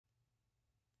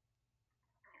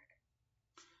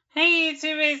Hey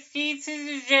YouTube, it's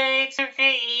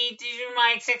DJMIke626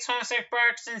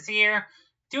 DJMIke626 here,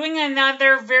 doing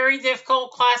another very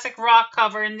difficult classic rock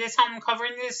cover, and this time I'm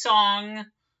covering this song,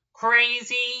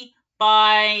 Crazy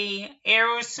by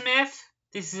Aerosmith.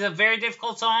 This is a very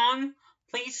difficult song.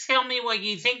 Please tell me what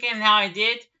you think and how I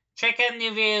did. Check out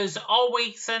new videos all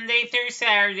week, Sunday through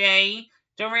Saturday.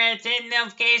 Don't forget to hit the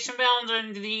notification bell and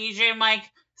join the DJ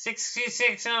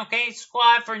Mike626 notification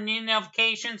squad for new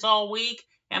notifications all week.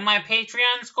 And my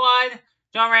Patreon squad.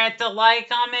 Don't forget to like,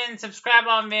 comment, and subscribe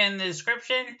on me in the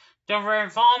description. Don't forget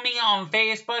to follow me on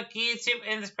Facebook, YouTube,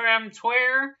 Instagram,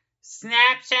 Twitter,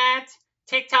 Snapchat,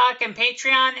 TikTok, and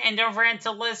Patreon. And don't forget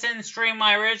to listen and stream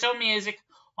my original music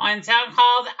on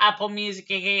SoundCloud, Apple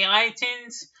Music, aka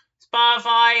iTunes,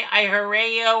 Spotify,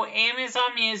 iHeartRadio,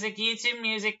 Amazon Music, YouTube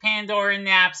Music, Pandora, and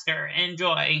Napster.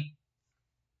 Enjoy.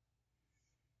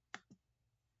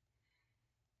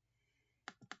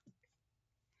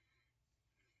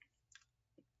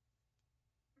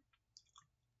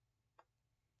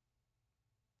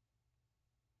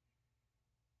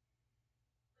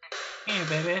 Hey,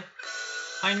 baby.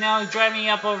 I know, drive me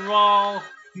up a wall,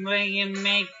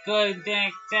 make good,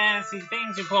 nasty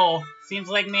things you pull. Seems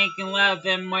like making love,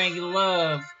 then making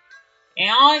love.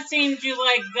 And all it seems you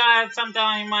like got something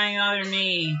on your mind other than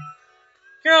me.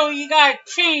 Girl, you gotta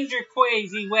change your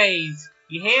crazy ways.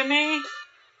 You hear me?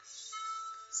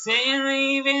 Saying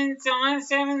leaving on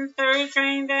 7:30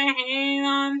 train to hang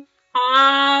on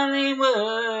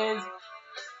Hollywood.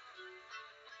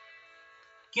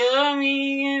 Give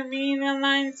me the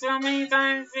line so many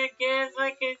times it gets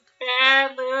like it's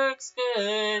bad looks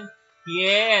good.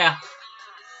 Yeah.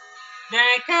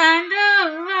 That kind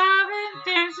of love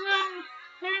turns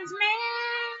me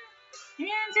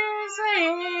into a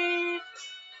slave.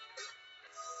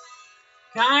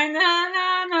 Kind of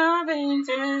love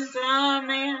turns a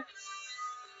man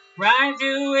right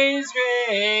to his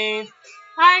grave.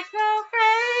 I go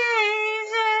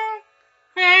crazy,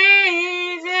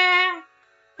 crazy.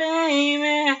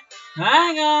 Baby,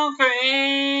 I go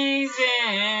crazy.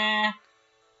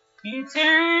 You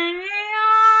turn me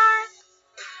on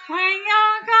when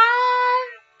you're gone.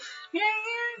 Yeah,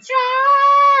 you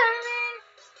drive me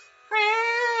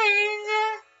crazy,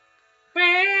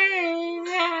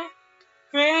 crazy,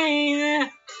 crazy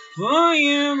for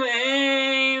you,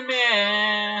 baby.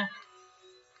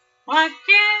 What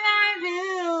can I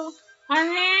do,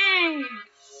 honey?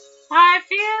 I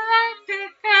feel like the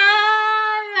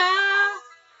color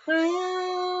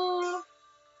blue.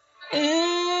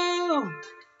 Ooh.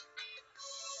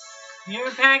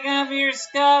 You're packing up your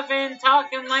stuff and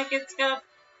talking like it's scuff.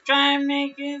 Try and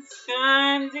make it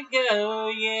time to go,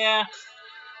 yeah.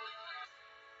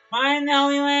 I know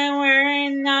you ain't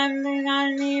wearing nothing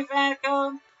underneath that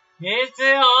coat. It's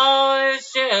all a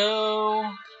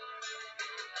show.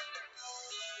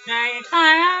 That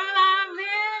kind of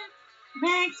loving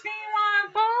makes me want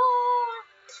to pull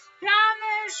down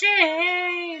the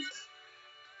shades.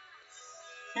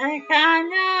 That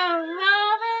kind of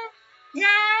loving,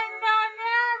 yeah,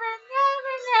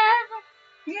 never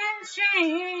get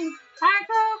changed. I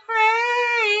go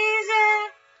crazy,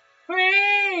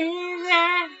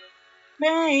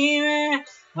 baby.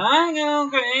 I go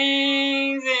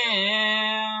crazy.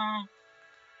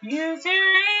 You turn me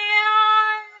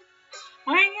on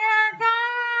when you're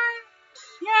gone.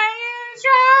 Yeah, you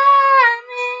drive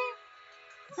me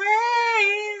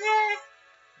crazy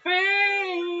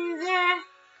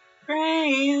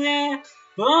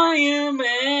for you,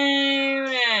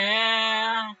 baby.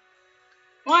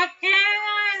 What can I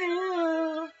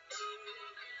do?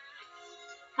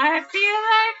 I feel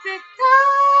like the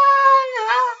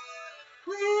color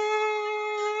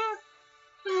blue.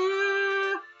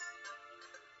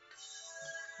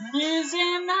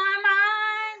 Losing my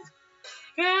mind,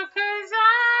 girl, 'cause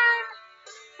I'm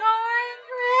going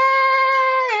crazy.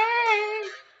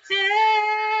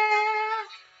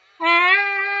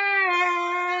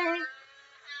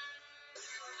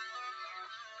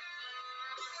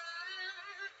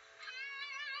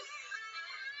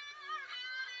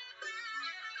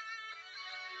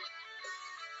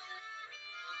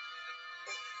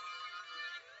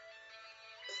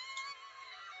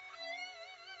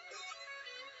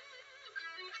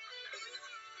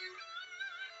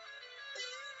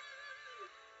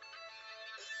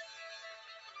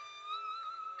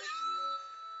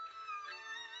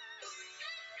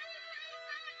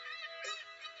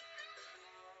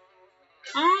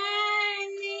 I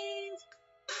need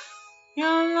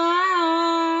your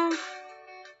love,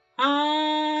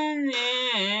 honey.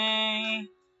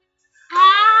 I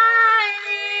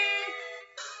need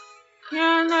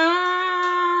your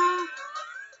love.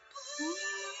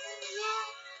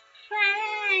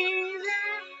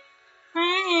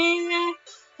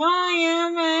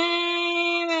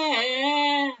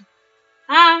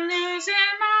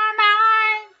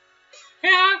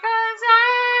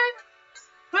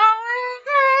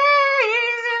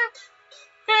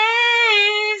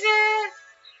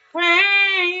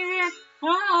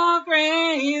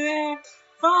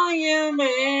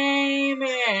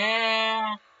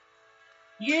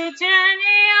 You turn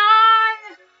it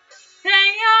on,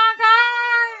 then